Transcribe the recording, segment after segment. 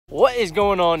What is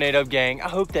going on, ADUB gang? I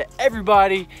hope that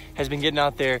everybody has been getting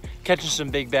out there catching some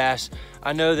big bass.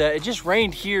 I know that it just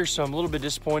rained here, so I'm a little bit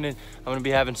disappointed. I'm gonna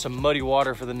be having some muddy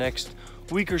water for the next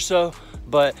week or so,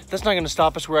 but that's not gonna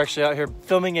stop us. We're actually out here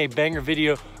filming a banger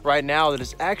video right now that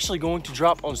is actually going to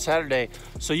drop on Saturday.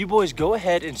 So you boys go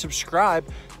ahead and subscribe.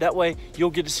 That way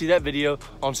you'll get to see that video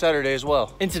on Saturday as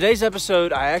well. In today's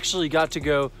episode, I actually got to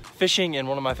go fishing in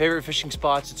one of my favorite fishing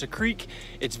spots. It's a creek.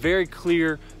 It's very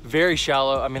clear, very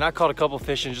shallow. I mean, I caught a couple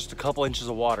fish in just a couple inches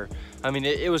of water. I mean,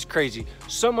 it was crazy.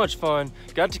 So much fun.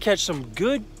 Got to catch some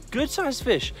good sized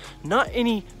fish. Not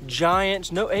any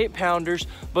giants, no 8-pounders,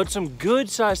 but some good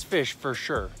sized fish for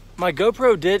sure. My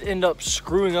GoPro did end up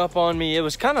screwing up on me. It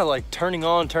was kind of like turning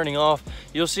on, turning off.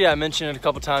 You'll see I mentioned it a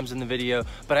couple times in the video,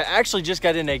 but I actually just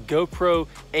got in a GoPro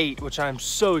 8, which I'm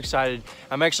so excited.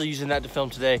 I'm actually using that to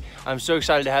film today. I'm so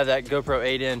excited to have that GoPro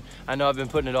 8 in. I know I've been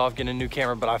putting it off getting a new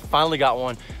camera, but I finally got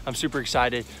one. I'm super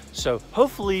excited. So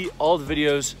hopefully all the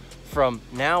videos from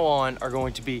now on are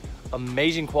going to be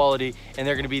amazing quality, and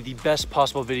they're going to be the best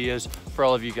possible videos for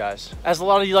all of you guys. As a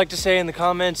lot of you like to say in the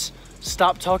comments,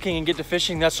 stop talking and get to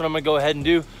fishing. That's what I'm gonna go ahead and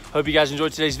do. Hope you guys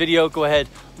enjoyed today's video. Go ahead,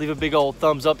 leave a big old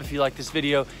thumbs up if you like this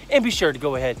video, and be sure to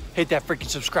go ahead, hit that freaking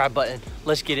subscribe button.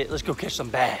 Let's get it. Let's go catch some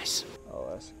bass. Oh,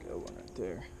 that's a good one right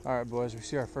there. All right, boys, we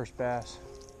see our first bass.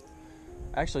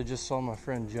 I actually just saw my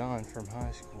friend John from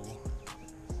high school.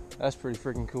 That's pretty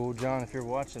freaking cool. John, if you're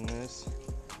watching this,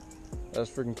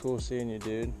 that's freaking cool seeing you,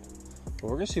 dude.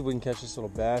 But we're gonna see if we can catch this little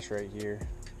bass right here.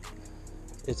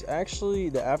 It's actually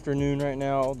the afternoon right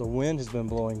now. The wind has been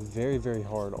blowing very, very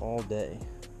hard all day.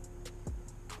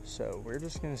 So we're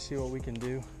just gonna see what we can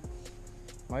do.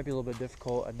 Might be a little bit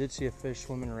difficult. I did see a fish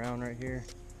swimming around right here.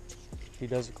 He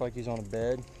does look like he's on a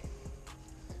bed.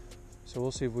 So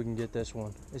we'll see if we can get this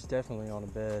one. It's definitely on a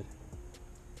bed.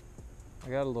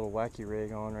 I got a little wacky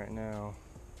rig on right now.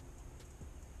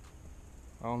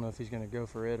 I don't know if he's gonna go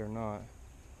for it or not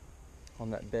on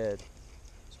that bed.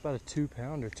 It's about a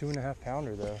 2-pounder,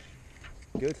 2.5-pounder though.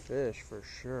 Good fish for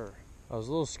sure. I was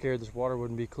a little scared this water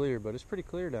wouldn't be clear, but it's pretty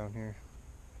clear down here.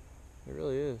 It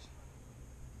really is.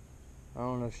 I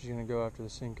don't know if she's gonna go after the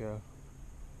Cinco.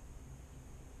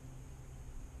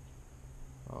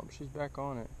 Oh, she's back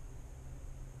on it.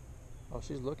 Oh,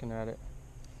 she's looking at it.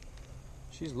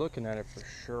 She's looking at it for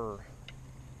sure.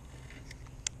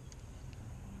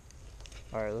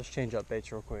 All right, let's change up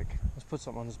baits real quick. Let's put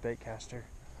something on this bait caster.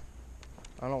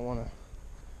 I don't want to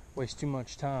waste too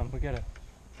much time. We gotta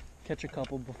catch a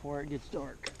couple before it gets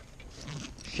dark.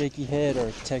 Shaky head or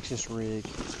a Texas rig,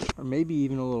 or maybe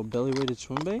even a little belly weighted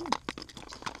swim bait.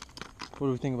 What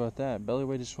do we think about that? Belly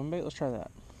weighted swim bait? Let's try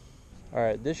that. All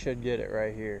right, this should get it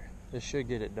right here. This should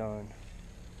get it done.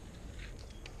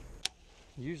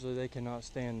 Usually they cannot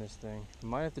stand this thing.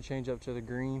 Might have to change up to the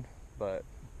green, but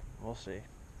we'll see.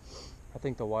 I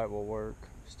think the white will work.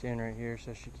 Stand right here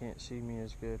so she can't see me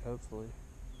as good, hopefully.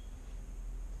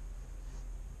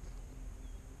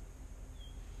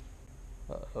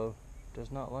 Uh-oh, does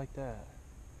not like that.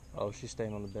 Oh, she's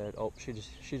staying on the bed. Oh, she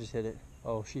just hit it.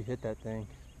 Oh, she hit that thing.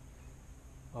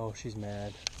 Oh, she's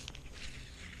mad.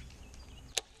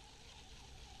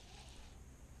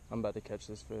 I'm about to catch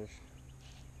this fish.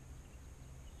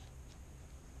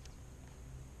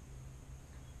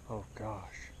 Oh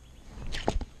gosh.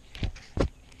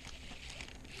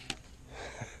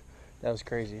 That was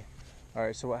crazy. All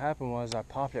right, so what happened was I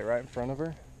popped it right in front of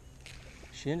her.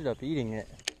 She ended up eating it,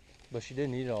 but she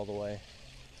didn't eat it all the way.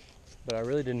 But I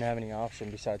really didn't have any option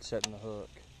besides setting the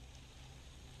hook.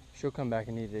 She'll come back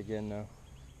and eat it again though.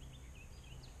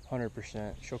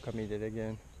 100%, she'll come eat it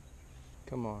again.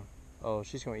 Come on. Oh,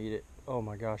 she's gonna eat it. Oh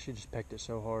my gosh, she just pecked it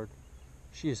so hard.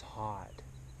 She is hot.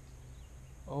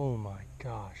 Oh my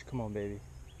gosh, come on baby.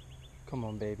 Come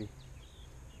on baby.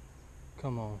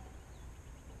 Come on.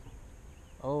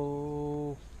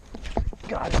 Oh,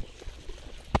 got it.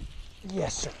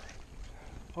 Yes, sir.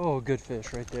 Oh, good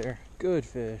fish right there. Good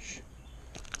fish.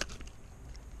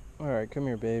 All right, come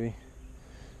here, baby.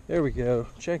 There we go.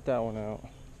 Check that one out.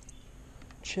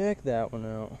 Check that one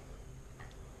out.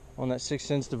 On that 6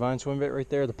 cents Divine Swim Bait right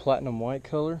there, the platinum white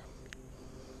color.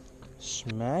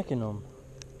 Smacking them.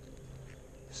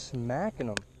 Smacking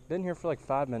them. Been here for like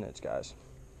 5 minutes, guys.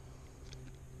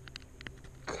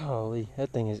 Golly, that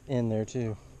thing is in there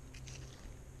too.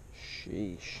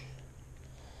 Sheesh.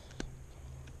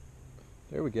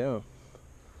 There we go.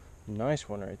 Nice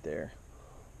one right there.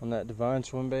 On that Divine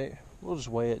Swim Bait. We'll just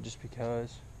weigh it just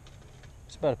because.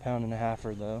 It's about 1.5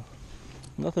 pounds though.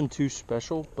 Nothing too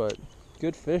special, but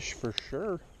good fish for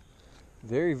sure.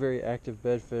 Very, very active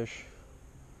bed fish.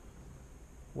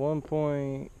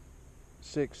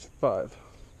 1.65.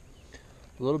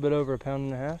 A little bit over 1.5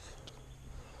 pounds.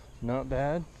 Not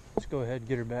bad. Let's go ahead and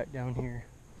get her back down here.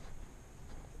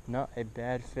 Not a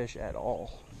bad fish at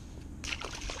all.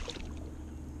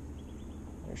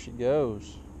 There she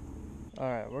goes.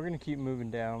 Alright, we're going to keep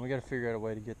moving down. We got to figure out a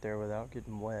way to get there without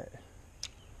getting wet.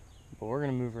 But we're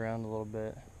going to move around a little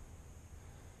bit.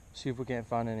 See if we can't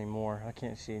find any more. I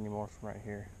can't see any more from right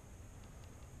here.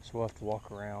 So we'll have to walk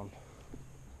around.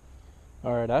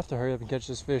 Alright, I have to hurry up and catch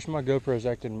this fish. My GoPro's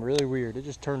acting really weird. It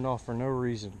just turned off for no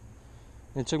reason.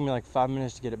 And it took me like 5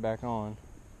 minutes to get it back on.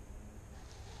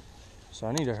 So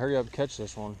I need to hurry up and catch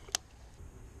this one.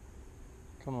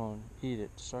 Come on, eat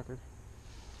it, sucker.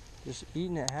 Just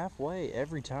eating it halfway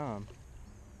every time.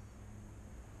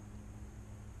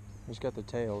 He's got the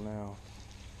tail now.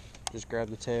 Just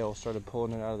grabbed the tail, started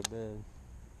pulling it out of the bed.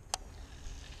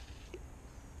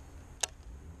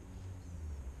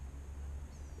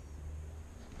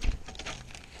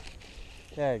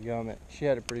 Dadgummit, she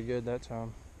had it pretty good that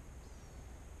time.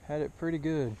 Had it pretty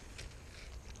good.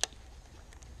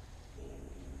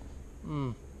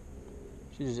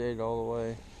 She just ate it all the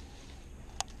way.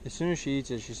 As soon as she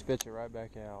eats it, she spits it right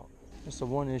back out. That's the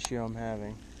one issue I'm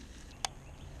having.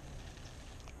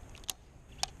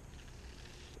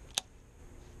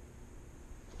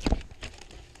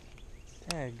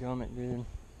 Dadgummit, dude.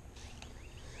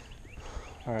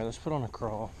 Alright, let's put on a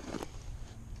crawl.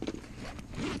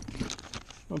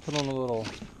 I'm gonna put on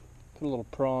a little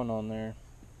prawn on there.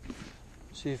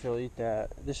 See if he'll eat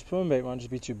that. This swim bait might just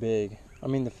be too big. I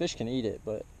mean, the fish can eat it,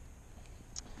 but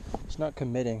it's not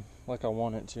committing like I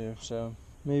want it to, so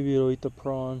maybe it'll eat the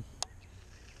prawn.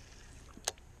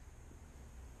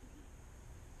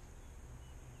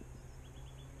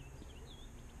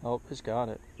 Oh, it's got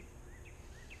it.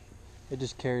 It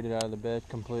just carried it out of the bed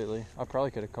completely. I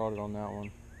probably could have caught it on that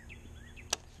one.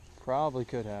 Probably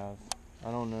could have.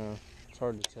 I don't know. It's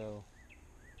hard to tell.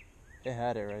 It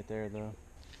had it right there, though.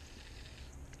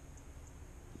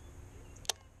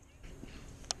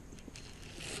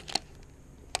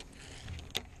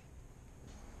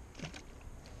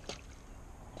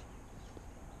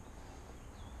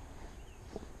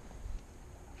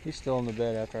 He's still in the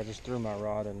bed after I just threw my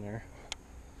rod in there.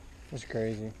 That's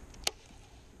crazy.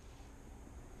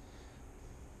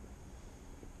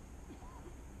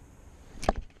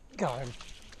 Got him.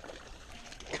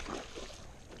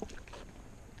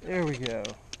 There we go.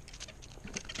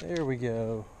 There we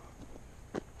go.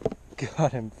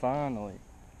 Got him finally.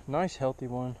 Nice healthy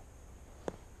one.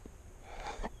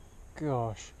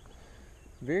 Gosh.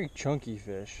 Very chunky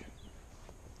fish.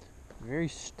 Very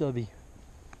stubby.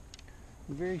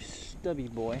 Very stubby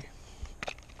boy.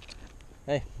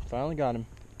 Hey, finally got him.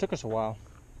 Took us a while.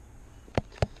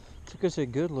 Took us a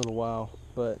good little while,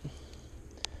 but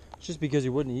it's just because he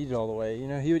wouldn't eat it all the way. You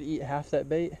know, he would eat half that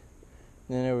bait,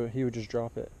 and then he would just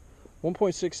drop it.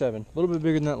 1.67, a little bit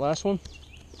bigger than that last one.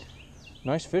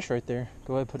 Nice fish right there.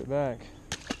 Go ahead and put it back.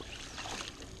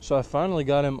 So I finally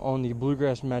got him on the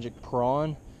Bluegrass Magic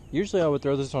prawn. Usually I would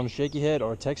throw this on a shaky head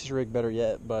or a Texas rig, better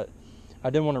yet, but I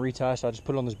didn't want to retie, so I just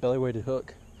put it on this belly weighted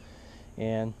hook,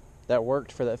 and that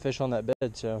worked for that fish on that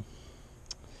bed. So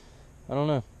I don't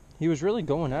know, he was really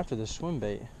going after this swim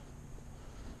bait.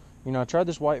 You know, I tried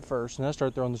this white first, and then I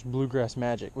started throwing this Bluegrass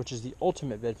Magic, which is the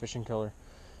ultimate bed fishing color.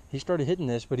 He started hitting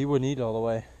this, but he wouldn't eat it all the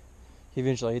way. He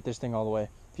eventually ate this thing all the way.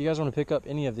 If you guys want to pick up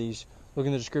any of these, look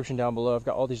in the description down below. I've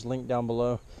got all these linked down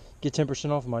below. Get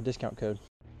 10% off of my discount code.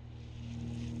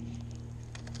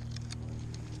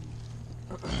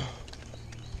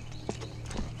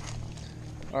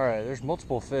 Alright, there's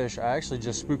multiple fish. I actually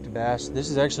just spooked a bass. This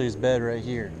is actually his bed right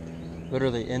here.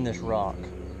 Literally in this rock.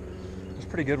 It's a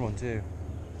pretty good one too.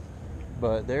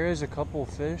 But there is a couple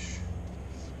fish.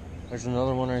 There's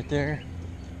another one right there.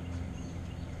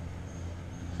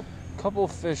 Couple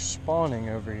fish spawning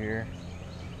over here.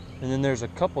 And then there's a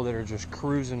couple that are just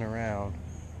cruising around.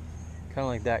 Kind of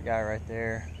like that guy right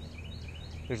there.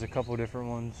 There's a couple different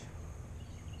ones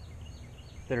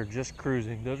that are just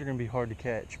cruising. Those are going to be hard to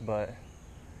catch, but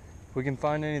if we can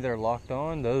find any that are locked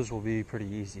on, those will be pretty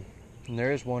easy. And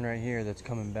there is one right here that's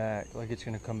coming back, like it's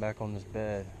going to come back on this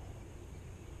bed.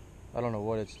 I don't know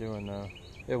what it's doing though.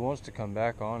 It wants to come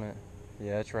back on it.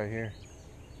 Yeah, it's right here.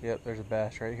 Yep, there's a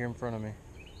bass right here in front of me.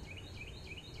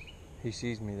 He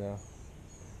sees me though.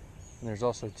 And there's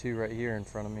also two right here in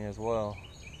front of me as well.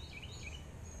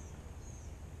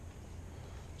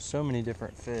 So many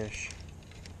different fish.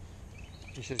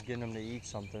 He's just getting them to eat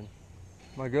something.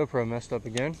 My GoPro messed up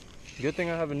again. Good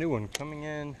thing I have a new one coming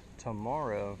in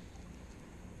tomorrow.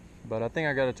 But I think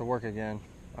I got it to work again.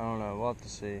 I don't know, we'll have to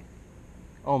see.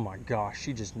 Oh my gosh,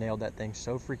 she just nailed that thing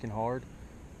so freaking hard.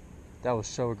 That was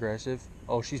so aggressive.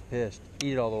 Oh, she's pissed.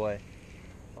 Eat it all the way.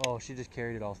 Oh, she just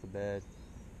carried it off the bed.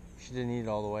 She didn't eat it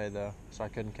all the way though, so I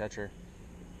couldn't catch her.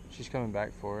 She's coming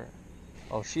back for it.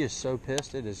 Oh, she is so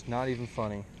pissed, it is not even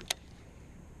funny.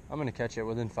 I'm gonna catch it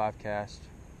within 5 casts.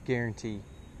 Guarantee.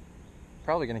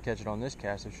 Probably gonna catch it on this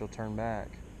cast if she'll turn back.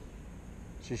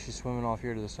 She's swimming off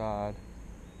here to the side.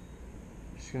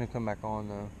 She's gonna come back on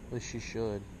though. At least she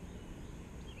should.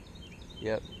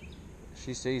 Yep.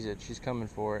 She sees it. She's coming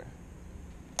for it.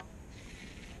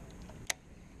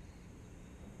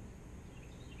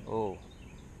 Oh.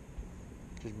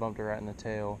 Just bumped her right in the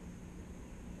tail.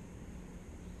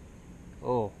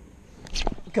 Oh.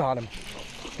 Got him.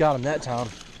 Got him that time.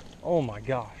 Oh my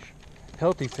gosh.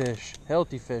 Healthy fish.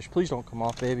 Healthy fish. Please don't come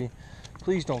off, baby.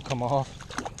 Please don't come off.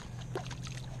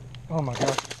 Oh my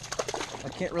gosh. I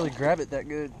can't really grab it that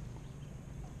good.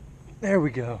 There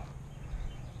we go.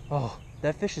 Oh,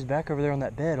 that fish is back over there on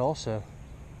that bed also.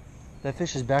 That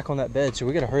fish is back on that bed, so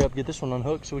we gotta hurry up and get this one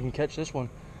unhooked so we can catch this one.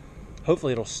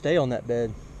 Hopefully it'll stay on that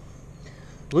bed.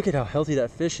 Look at how healthy that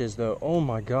fish is though. Oh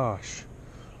my gosh.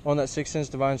 On that 6 Sense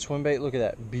Divine swim bait, look at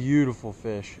that beautiful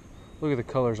fish. Look at the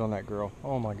colors on that girl.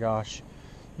 Oh my gosh.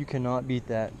 You cannot beat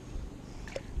that.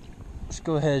 Let's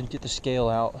go ahead and get the scale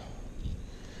out.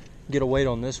 Get a weight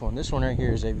on this one. This one right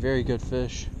here is a very good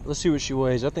fish. Let's see what she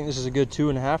weighs. I think this is a good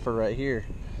 2.5er right here.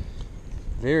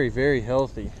 Very, very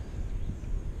healthy.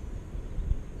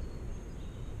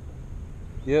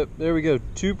 Yep, there we go.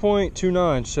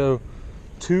 2.29. So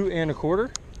 2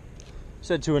 1/4.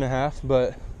 Said 2.5,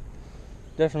 but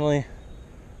definitely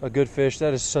a good fish.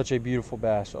 That is such a beautiful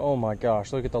bass. Oh my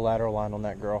gosh, look at the lateral line on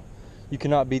that girl. You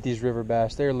cannot beat these river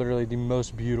bass. They're literally the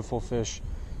most beautiful fish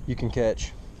you can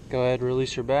catch. Go ahead,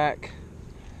 release her back.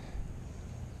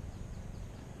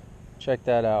 Check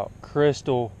that out.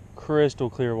 Crystal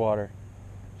clear water.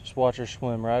 Just watch her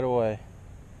swim right away.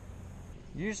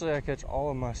 Usually I catch all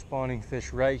of my spawning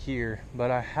fish right here, but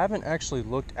I haven't actually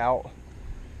looked out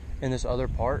in this other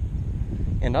part.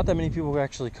 And not that many people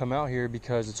actually come out here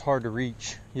because it's hard to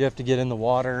reach. You have to get in the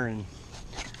water and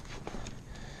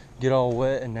get all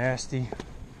wet and nasty.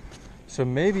 So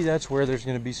maybe that's where there's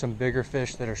going to be some bigger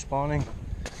fish that are spawning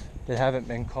that haven't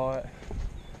been caught.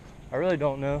 I really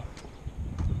don't know,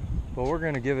 but we're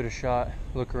going to give it a shot,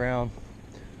 look around,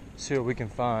 see what we can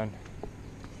find.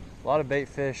 A lot of bait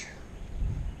fish,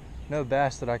 no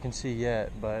bass that I can see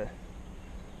yet, but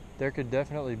there could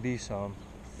definitely be some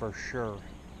for sure.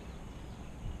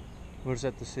 We'll just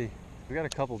have to see. We got a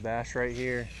couple bass right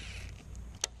here.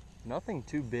 Nothing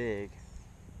too big.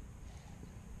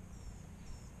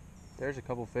 There's a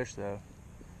couple fish though.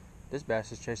 This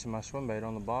bass is chasing my swim bait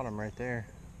on the bottom right there.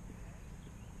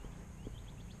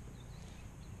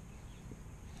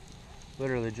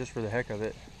 Literally just for the heck of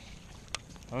it.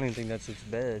 I don't even think that's its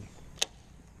bed.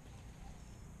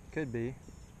 Could be.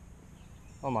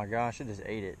 Oh my gosh, it just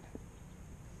ate it.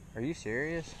 Are you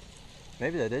serious?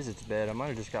 Maybe that is its bed. I might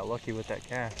have just got lucky with that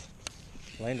cast.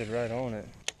 Landed right on it.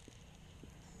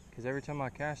 Because every time I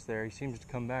cast there, he seems to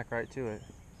come back right to it.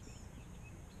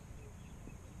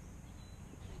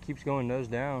 Keeps going nose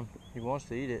down. He wants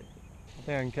to eat it. I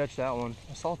think I can catch that one.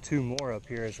 I saw 2 more up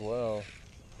here as well.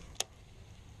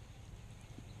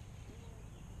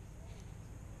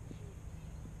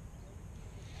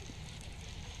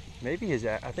 Maybe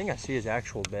I think I see his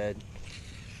actual bed.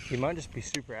 He might just be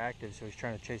super active, so he's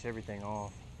trying to chase everything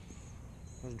off.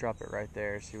 Let's drop it right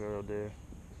there, see what it'll do.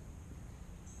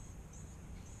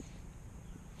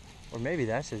 Or maybe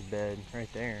that's his bed right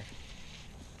there,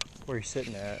 where he's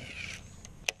sitting at.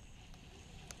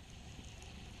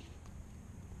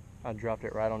 I dropped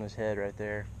it right on his head right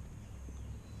there.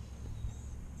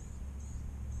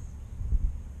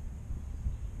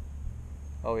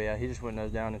 Oh yeah, he just went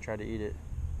nose down and tried to eat it.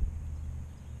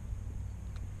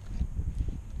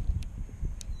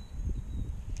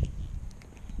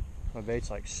 My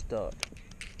bait's like stuck.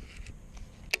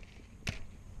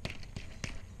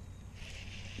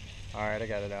 Alright, I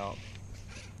got it out.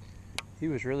 He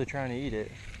was really trying to eat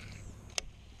it.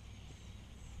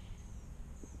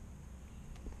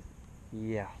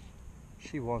 Yeah,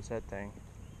 she wants that thing.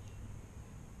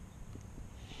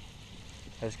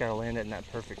 I just gotta land it in that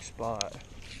perfect spot.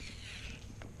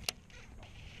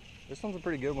 This one's a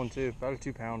pretty good one too, about a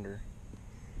 2-pounder.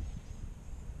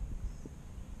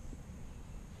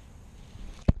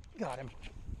 Got him.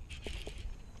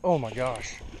 Oh my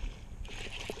gosh.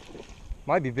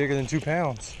 Might be bigger than 2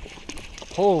 pounds.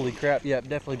 Holy crap. Yep,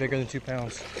 definitely bigger than 2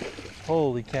 pounds.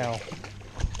 Holy cow.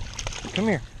 Come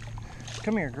here.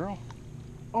 Come here, girl.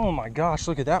 Oh my gosh,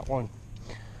 look at that one.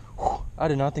 Whew, I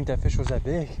did not think that fish was that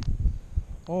big.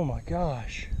 Oh my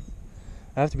gosh.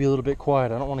 I have to be a little bit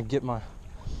quiet. I don't want to get my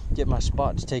get my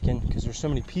spots taken because there's so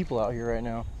many people out here right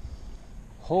now.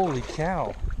 Holy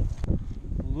cow.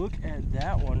 Look at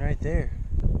that one right there.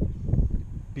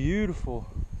 Beautiful.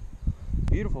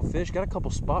 Beautiful fish. Got a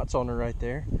couple spots on her right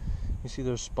there. You see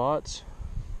those spots?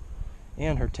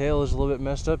 And her tail is a little bit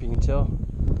messed up, you can tell.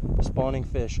 Spawning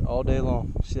fish all day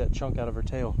long. See that chunk out of her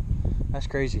tail? That's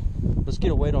crazy. Let's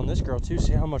get a weight on this girl too,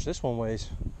 see how much this one weighs.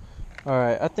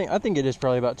 Alright, I think it is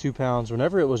probably about 2 pounds.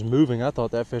 Whenever it was moving, I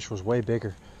thought that fish was way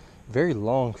bigger. Very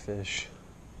long fish.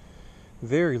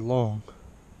 Very long.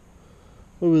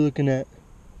 What are we looking at?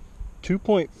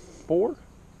 2.4?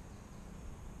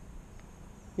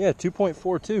 Yeah,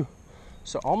 2.42.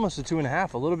 So almost a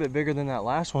 2.5, a little bit bigger than that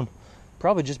last one.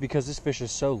 Probably just because this fish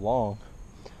is so long.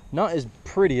 Not as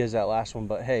pretty as that last one,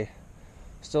 but hey,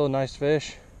 still a nice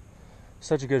fish.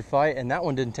 Such a good fight, and that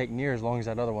one didn't take near as long as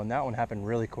that other one. That one happened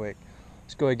really quick.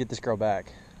 Let's go ahead and get this girl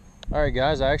back. All right,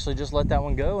 guys, I actually just let that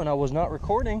one go, and I was not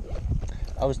recording.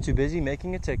 I was too busy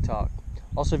making a TikTok.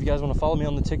 Also, if you guys want to follow me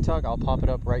on the TikTok, I'll pop it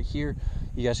up right here.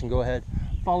 You guys can go ahead,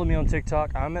 follow me on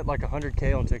TikTok. I'm at like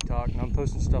 100K on TikTok, and I'm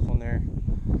posting stuff on there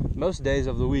most days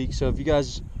of the week. So if you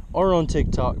guys are on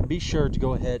TikTok, be sure to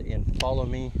go ahead and follow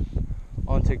me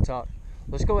on TikTok.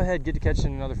 Let's go ahead and get to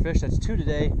catching another fish. That's 2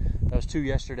 today. That was 2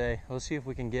 yesterday. Let's see if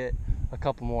we can get a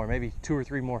couple more, maybe 2 or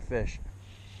 3 more fish.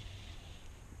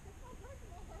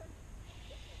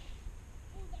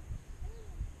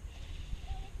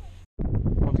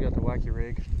 One's got the wacky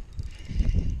rig.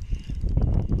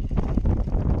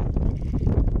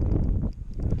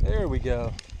 There we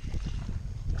go.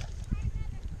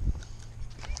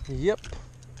 Yep.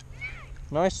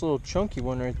 Nice little chunky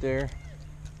one right there.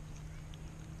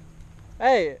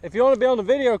 Hey, if you want to be on the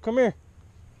video, come here.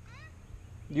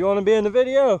 You want to be in the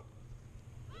video?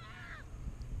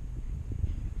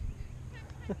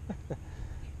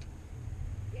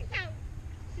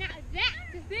 Now that's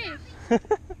the fish.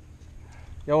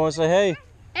 Y'all want to say hey?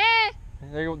 Hey.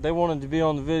 They wanted to be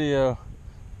on the video,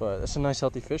 but that's a nice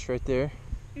healthy fish right there.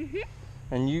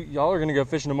 And y'all are gonna go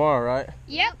fishing tomorrow, right?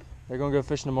 Yep. They're gonna go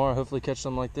fishing tomorrow. Hopefully catch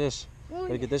something like this.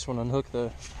 Gotta get this one unhooked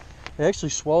though. They actually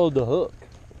swallowed the hook.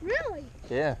 Really?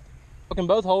 Yeah. You can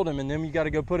both hold him, and then you got to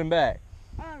go put him back.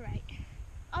 All right.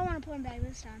 I want to put him back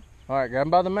this time. All right, grab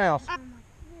him by the mouth. Like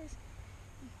this.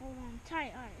 Hold on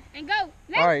tight. All right. And go.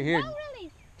 All right, here.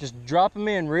 Release. Just drop him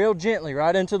in real gently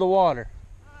right into the water.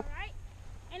 All right.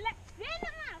 And let's spin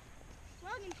him out.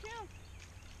 Logan, chill.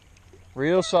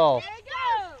 Real soft. There he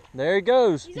goes. There he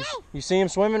goes. He's off. You see him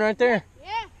swimming right there?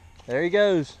 Yeah. There he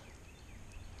goes.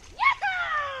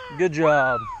 Yeah. Good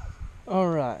job. All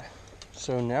right.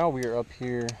 So now we are up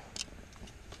here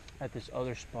at this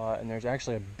other spot, and there's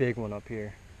actually a big one up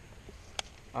here.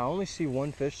 I only see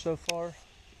one fish so far.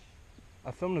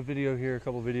 I filmed a video here a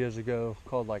couple videos ago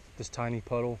called like this tiny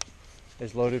puddle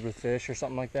is loaded with fish or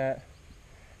something like that.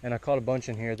 And I caught a bunch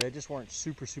in here. They just weren't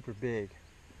super big.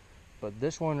 But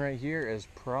this one right here is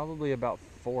probably about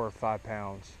 4 or 5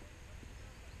 pounds.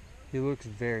 He looks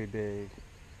very big.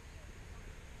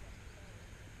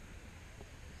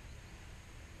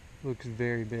 Looks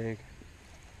very big.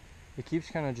 It keeps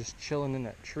kind of just chilling in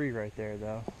that tree right there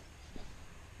though.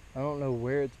 I don't know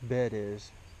where its bed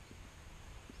is,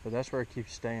 but that's where it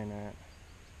keeps staying at.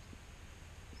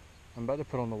 I'm about to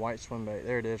put on the white swim bait.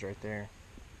 There it is right there.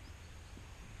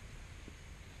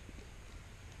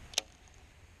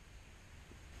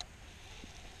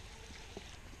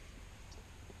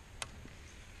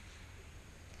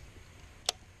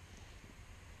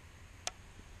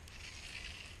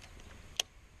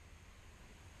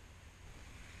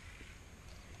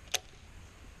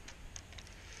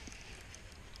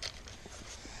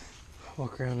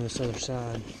 Walk around to this other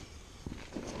side.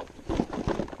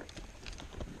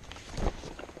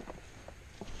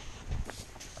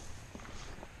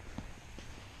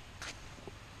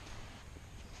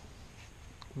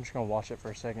 I'm just gonna watch it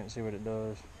for a second and see what it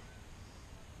does.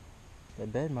 The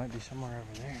bed might be somewhere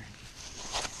over there.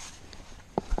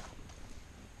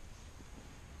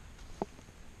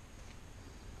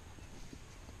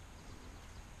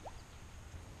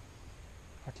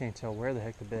 I can't tell where the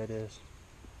heck the bed is.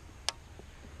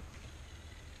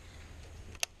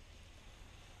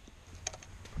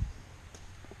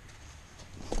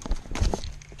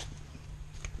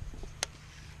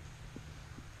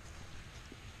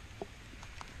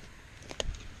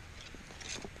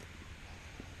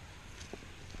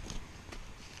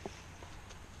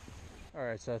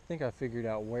 Alright, so I think I figured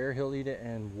out where he'll eat it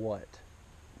and what.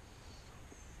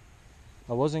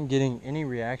 I wasn't getting any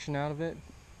reaction out of it,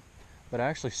 but I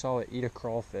actually saw it eat a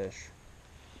crawfish.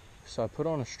 So I put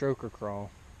on a stroker crawl,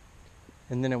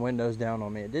 and then it went nose down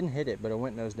on me. It didn't hit it, but it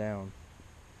went nose down.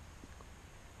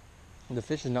 The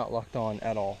fish is not locked on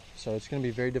at all, so it's going to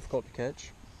be very difficult to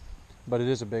catch, but it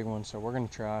is a big one, so we're going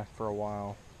to try for a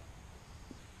while.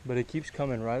 But it keeps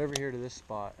coming right over here to this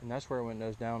spot, and that's where it went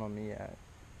nose down on me at.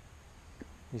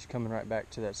 He's coming right back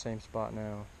to that same spot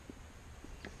now.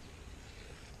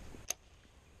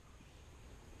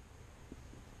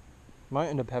 Might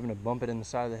end up having to bump it in the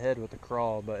side of the head with the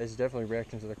crawl, but it's definitely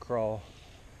reacting to the crawl.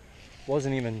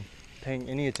 Wasn't even paying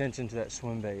any attention to that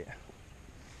swim bait.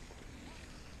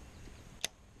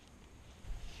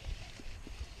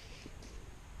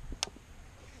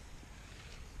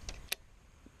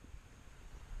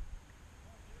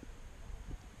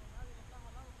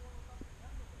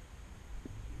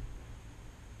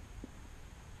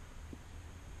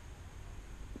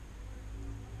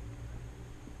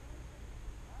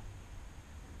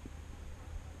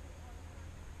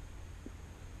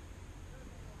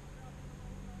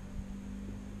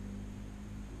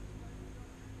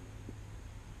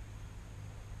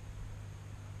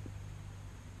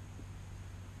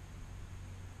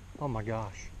 Oh my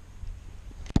gosh.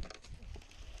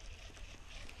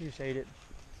 He just ate it.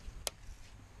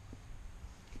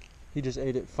 He just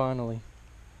ate it finally.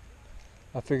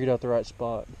 I figured out the right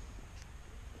spot.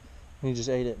 And he just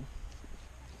ate it.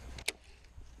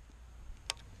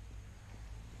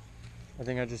 I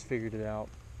think I just figured it out.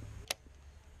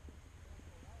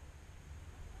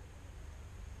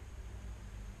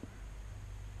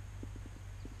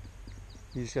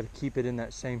 You just got to keep it in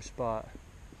that same spot.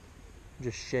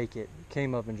 Just shake it.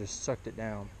 Came up and just sucked it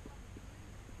down.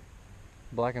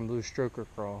 Black and blue stroker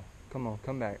crawl. Come on,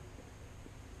 come back.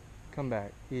 Come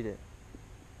back. Eat it.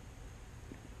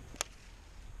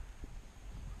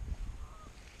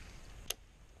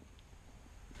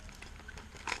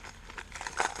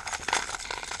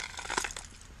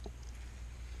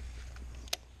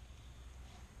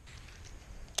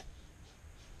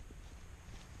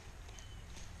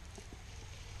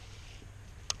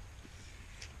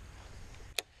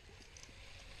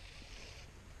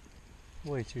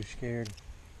 Way too scared.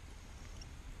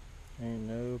 Ain't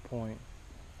no point.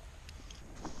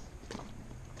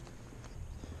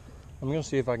 I'm gonna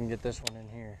see if I can get this one in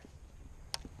here.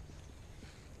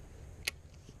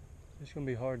 It's gonna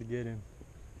be hard to get him.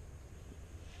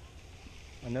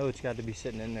 I know it's got to be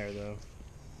sitting in there though.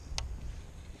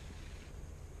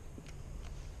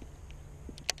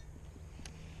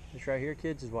 This right here,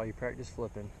 kids, is why you practice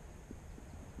flipping.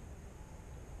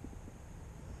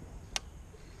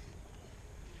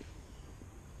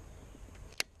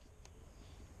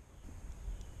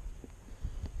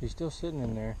 He's still sitting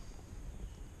in there.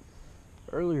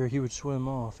 Earlier he would swim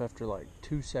off after like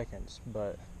 2 seconds,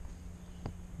 but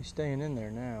he's staying in there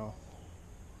now.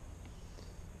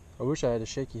 I wish I had a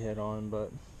shaky head on,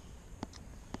 but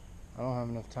I don't have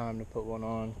enough time to put one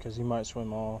on because he might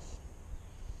swim off.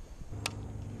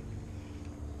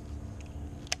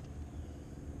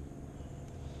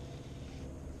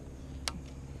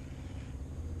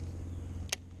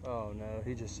 Oh no,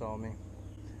 he just saw me.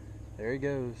 There he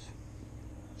goes.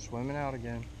 Swimming out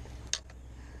again.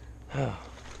 Yeah,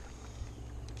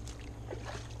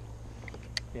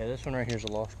 this one right here is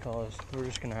a lost cause. We're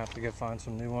just gonna have to go find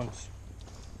some new ones.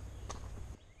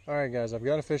 Alright guys, I've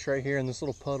got a fish right here in this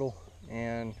little puddle,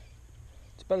 and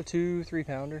it's about a 2-3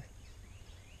 pounder.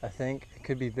 I think it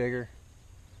could be bigger.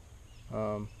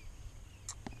 But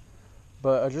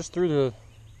I just threw the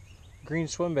green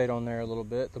swim bait on there a little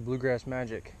bit, the Bluegrass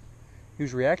Magic. He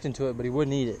was reacting to it, but he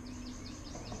wouldn't eat it.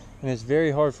 And it's very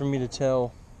hard for me to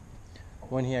tell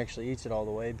when he actually eats it all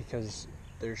the way because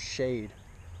there's shade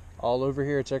all over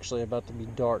here. It's actually about to be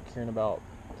dark here in about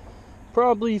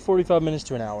probably 45 minutes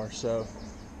to an hour. So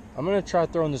I'm gonna try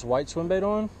throwing this white swim bait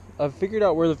on. I've figured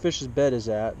out where the fish's bed is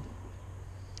at,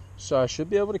 so I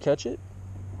should be able to catch it,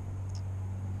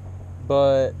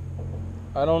 but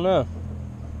I don't know.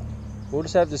 We'll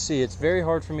just have to see. It's very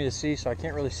hard for me to see, so I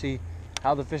can't really see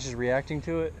how the fish is reacting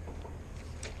to it.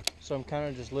 So I'm kind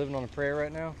of just living on a prayer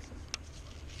right now.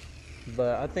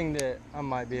 But I think that I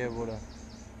might be able to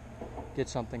get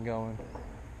something going.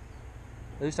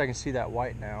 At least I can see that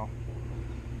white now.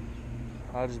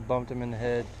 I just bumped him in the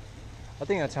head. I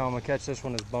think that's how I'm gonna catch this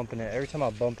one, is bumping it. Every time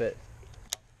I bump it,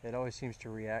 it always seems to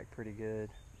react pretty good.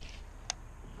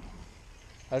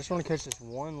 I just want to catch this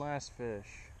one last fish.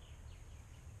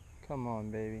 Come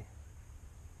on, baby.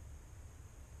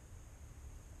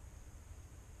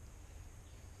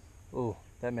 Oh,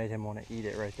 that made him want to eat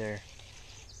it right there.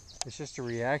 It's just a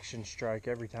reaction strike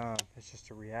every time. It's just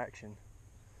a reaction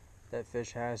that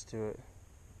fish has to it.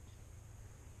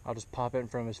 I'll just pop it in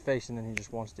front of his face and then he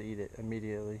just wants to eat it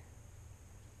immediately.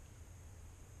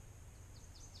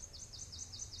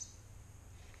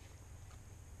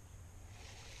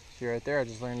 See right there, I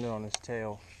just landed on his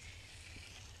tail.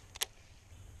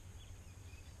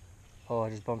 Oh,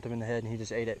 I just bumped him in the head and he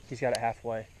just ate it. He's got it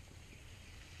halfway.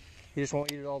 He just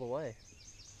won't eat it all the way.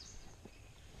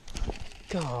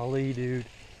 Golly, dude.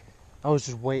 I was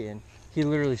just waiting. He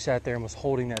literally sat there and was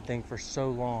holding that thing for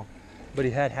so long. But he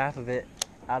had half of it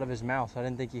out of his mouth. I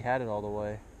didn't think he had it all the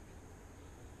way.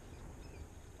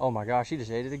 Oh my gosh, he just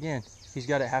ate it again. He's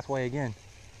got it halfway again.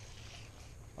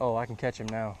 Oh, I can catch him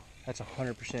now. That's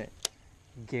 100%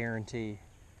 guarantee.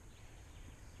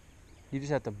 You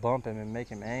just have to bump him and make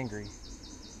him angry.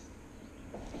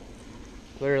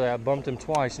 Literally, I bumped him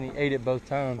twice and he ate it both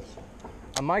times.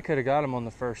 I might could have got him on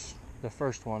the first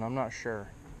one. I'm not sure.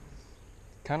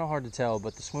 Kind of hard to tell,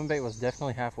 but the swim bait was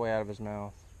definitely halfway out of his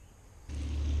mouth.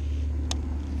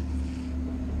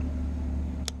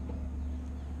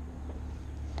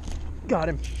 Got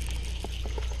him.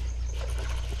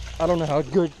 I don't know how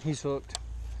good he's hooked.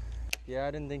 Yeah,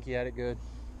 I didn't think he had it good.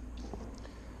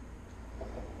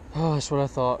 Oh, that's what I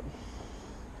thought.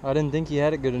 I didn't think he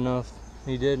had it good enough.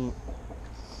 He didn't.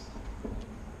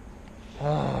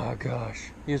 Oh gosh.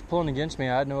 He was pulling against me.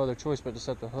 I had no other choice but to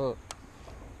set the hook.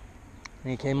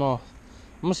 And he came off.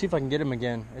 I'm gonna see if I can get him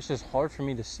again. It's just hard for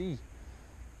me to see.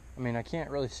 I mean, I can't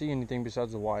really see anything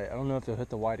besides the white. I don't know if he'll hit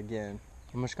the white again.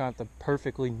 I'm just gonna have to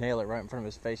perfectly nail it right in front of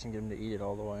his face and get him to eat it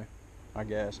all the way. I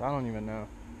guess. I don't even know.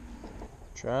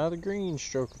 Try the green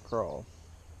stroker crawl.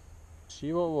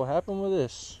 See what will happen with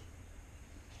this.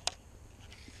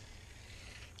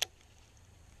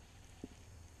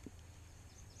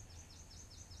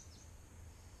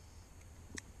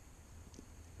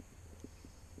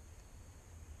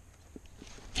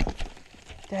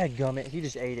 Dadgummit, he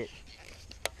just ate it.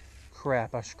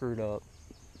 Crap, I screwed up.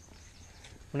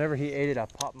 Whenever he ate it, I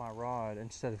popped my rod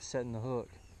instead of setting the hook.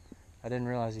 I didn't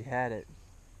realize he had it.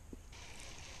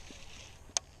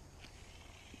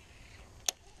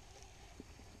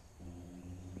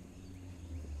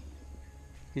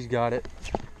 He's got it.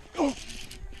 Oh,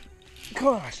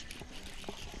 gosh.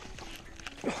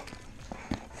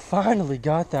 Finally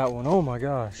got that one. Oh my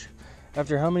gosh.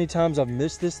 After how many times I've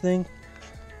missed this thing.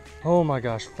 Oh my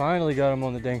gosh, finally got him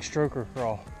on the dang stroker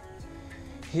crawl.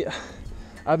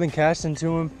 I've been casting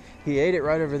to him. He ate it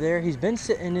right over there. He's been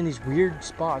sitting in these weird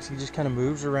spots. He just kind of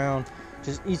moves around,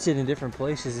 just eats it in different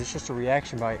places. It's just a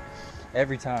reaction bite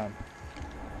every time.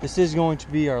 This is going to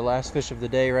be our last fish of the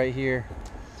day right here.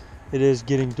 It is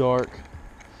getting dark.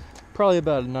 Probably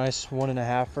about a nice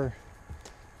 1.5-er,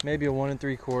 maybe a 1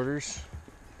 3/4.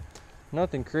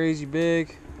 Nothing crazy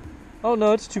big. Oh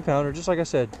no, it's a 2-pounder, just like I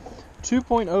said.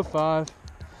 2.05.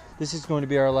 This is going to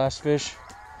be our last fish.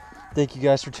 Thank you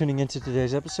guys for tuning into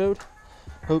today's episode.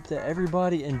 Hope that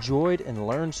everybody enjoyed and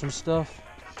learned some stuff.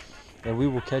 And we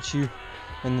will catch you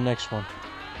in the next one.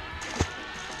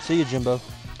 See you, Jimbo.